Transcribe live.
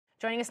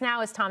Joining us now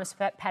is Thomas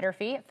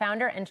Peterffy,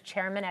 founder and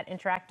chairman at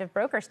Interactive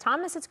Brokers.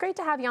 Thomas, it's great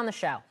to have you on the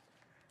show.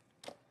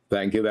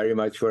 Thank you very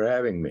much for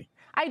having me.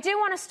 I do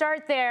want to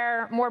start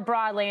there more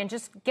broadly and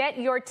just get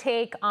your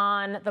take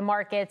on the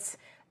markets,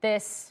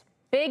 this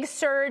big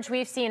surge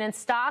we've seen in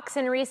stocks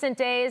in recent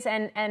days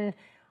and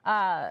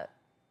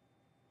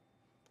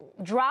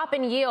drop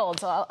in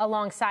yields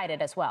alongside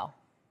it as well.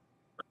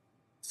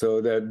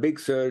 So the big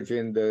surge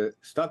in the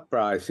stock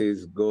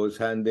prices goes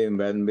hand in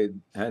hand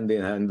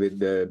with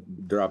the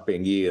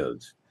dropping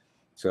yields.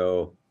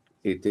 So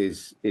it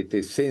is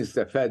since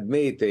the Fed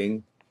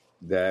meeting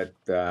that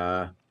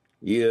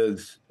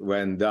yields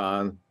went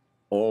down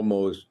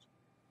almost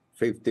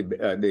 50.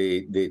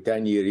 The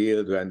 10-year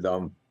yield went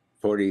down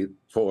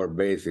 44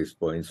 basis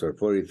points or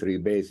 43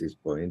 basis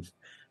points,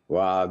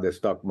 while the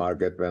stock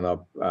market went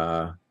up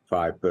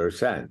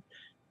 5%.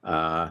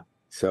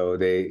 So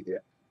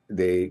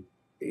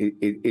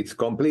it's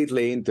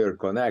completely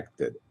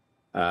interconnected.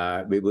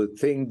 We would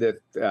think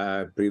that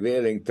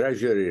prevailing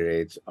treasury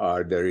rates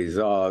are the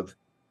result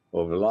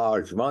of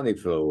large money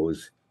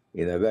flows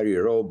in a very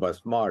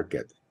robust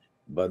market,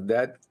 but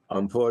that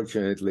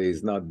unfortunately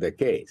is not the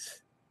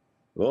case.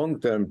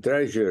 Long-term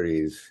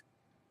treasuries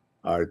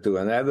are to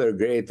an ever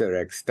greater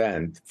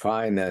extent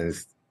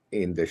financed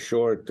in the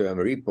short-term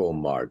repo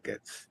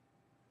markets,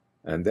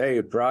 and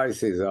their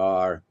prices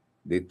are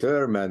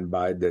determined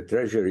by the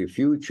treasury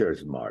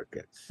futures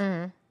markets.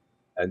 Mm-hmm.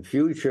 And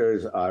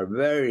futures are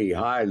very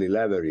highly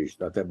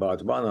leveraged at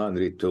about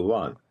 100 to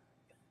 1.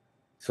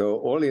 So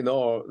all in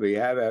all, we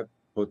have a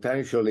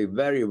potentially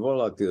very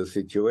volatile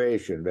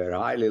situation where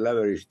highly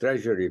leveraged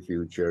treasury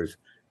futures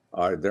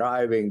are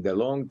driving the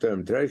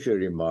long-term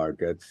treasury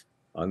markets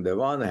on the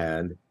one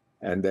hand,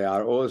 and they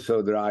are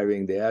also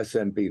driving the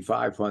S&P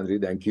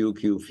 500 and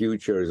QQ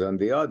futures on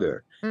the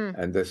other.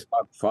 And the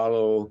stocks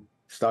follow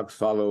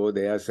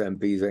the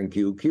S&Ps and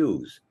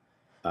QQs.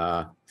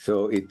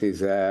 So it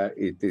is a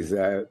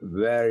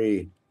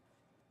very,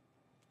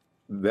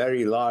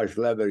 very large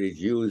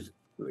leverage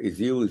is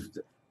used,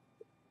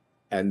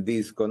 and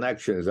these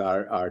connections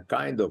are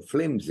kind of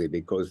flimsy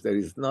because there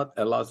is not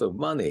a lot of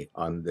money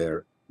on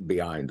there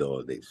behind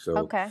all this. So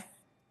okay.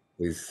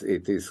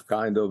 It is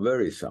kind of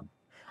worrisome.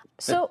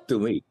 So to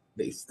me,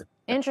 at least.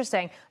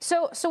 Interesting.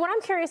 So what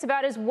I'm curious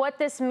about is what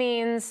this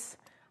means.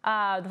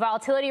 The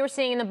volatility we're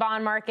seeing in the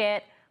bond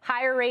market,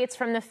 higher rates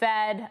from the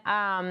Fed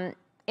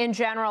in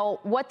general,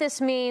 what this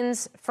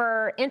means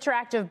for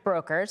Interactive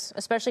Brokers,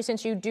 especially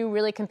since you do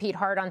really compete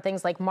hard on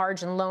things like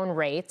margin loan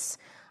rates,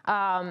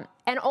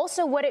 and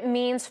also what it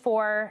means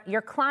for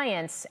your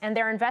clients and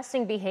their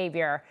investing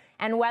behavior,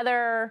 and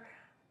whether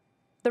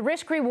the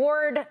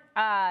risk-reward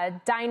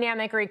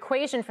dynamic or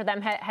equation for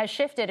them has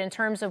shifted in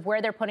terms of where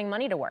they're putting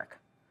money to work.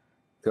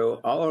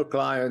 So our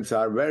clients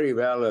are very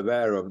well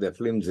aware of the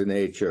flimsy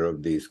nature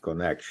of these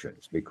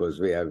connections because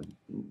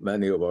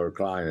many of our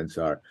clients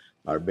are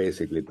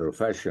basically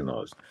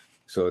professionals.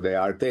 So they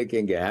are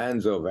taking a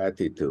hands-off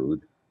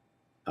attitude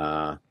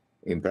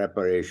in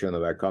preparation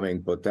of a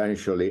coming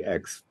potentially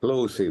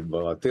explosive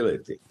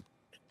volatility.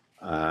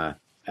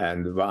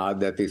 And while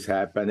that is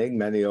happening,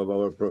 many of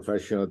our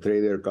professional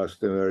trader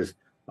customers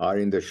are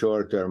in the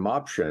short-term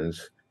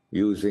options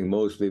using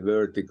mostly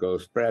vertical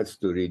spreads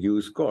to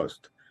reduce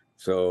cost.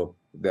 So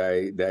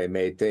they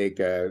may take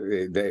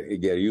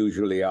they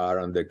usually are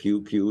on the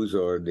QQs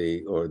or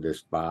the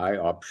SPY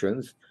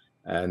options,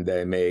 and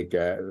they may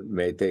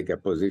take a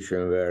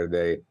position where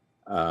they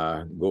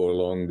go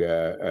long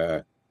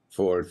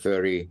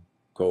 430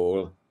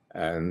 call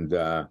and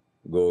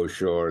go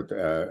short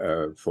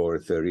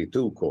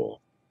 432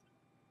 call.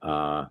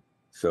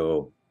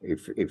 So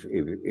if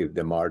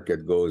the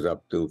market goes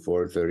up to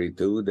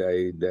 432,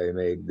 they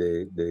make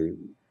the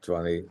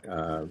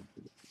 $200.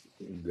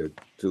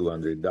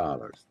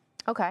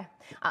 Okay.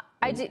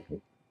 I do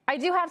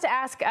have to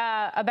ask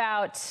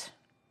about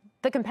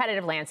the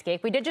competitive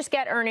landscape. We did just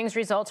get earnings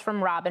results from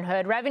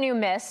Robinhood. Revenue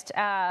missed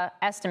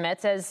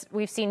estimates as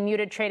we've seen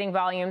muted trading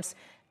volumes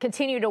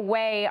continue to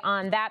weigh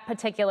on that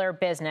particular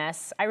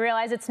business. I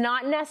realize it's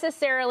not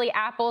necessarily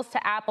apples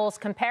to apples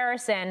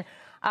comparison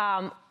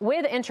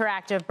with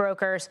Interactive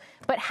Brokers,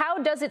 but how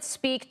does it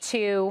speak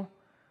to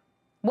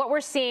what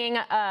we're seeing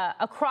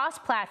across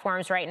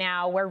platforms right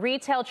now where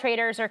retail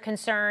traders are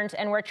concerned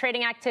and where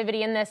trading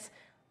activity in this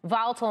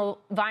volatile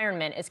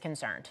environment is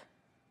concerned?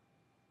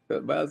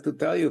 Well, to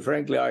tell you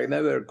frankly, I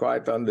never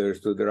quite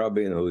understood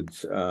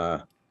Robinhood's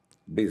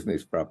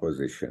business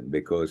proposition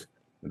because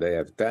they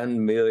have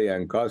 10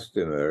 million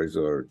customers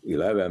or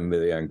 11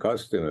 million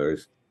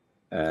customers,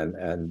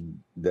 and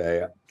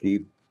they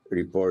keep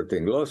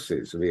reporting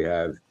losses. We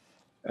have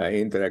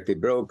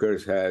Interactive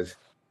Brokers has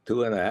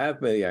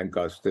 2.5 million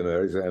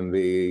customers, and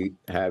we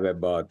have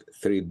about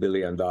 $3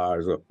 billion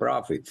of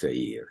profits a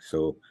year.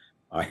 So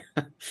I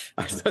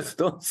just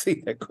don't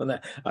see the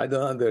connect. I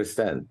don't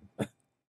understand.